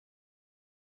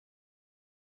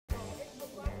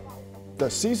The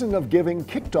season of giving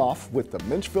kicked off with the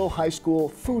Menchville High School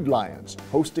Food Lions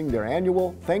hosting their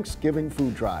annual Thanksgiving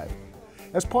food drive.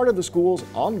 As part of the school's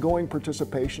ongoing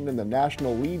participation in the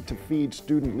National Lead to Feed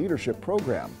student leadership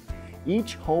program,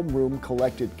 each homeroom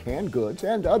collected canned goods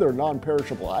and other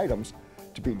non-perishable items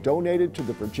to be donated to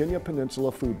the Virginia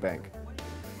Peninsula Food Bank.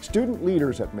 Student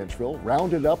leaders at Menchville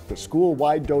rounded up the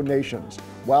school-wide donations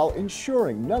while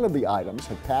ensuring none of the items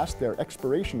had passed their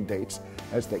expiration dates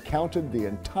as they counted the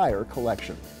entire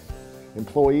collection.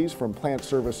 Employees from Plant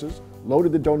Services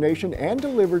loaded the donation and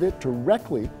delivered it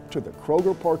directly to the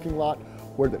Kroger parking lot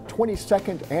where the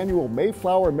 22nd annual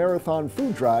Mayflower Marathon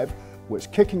Food Drive was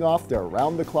kicking off their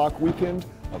round-the-clock weekend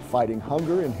of fighting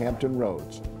hunger in Hampton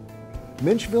Roads.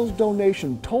 Menchville's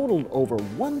donation totaled over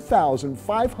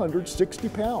 1,560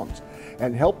 pounds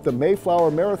and helped the Mayflower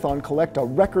Marathon collect a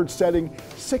record-setting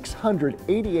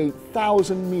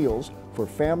 688,000 meals for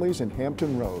families in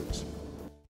Hampton Roads.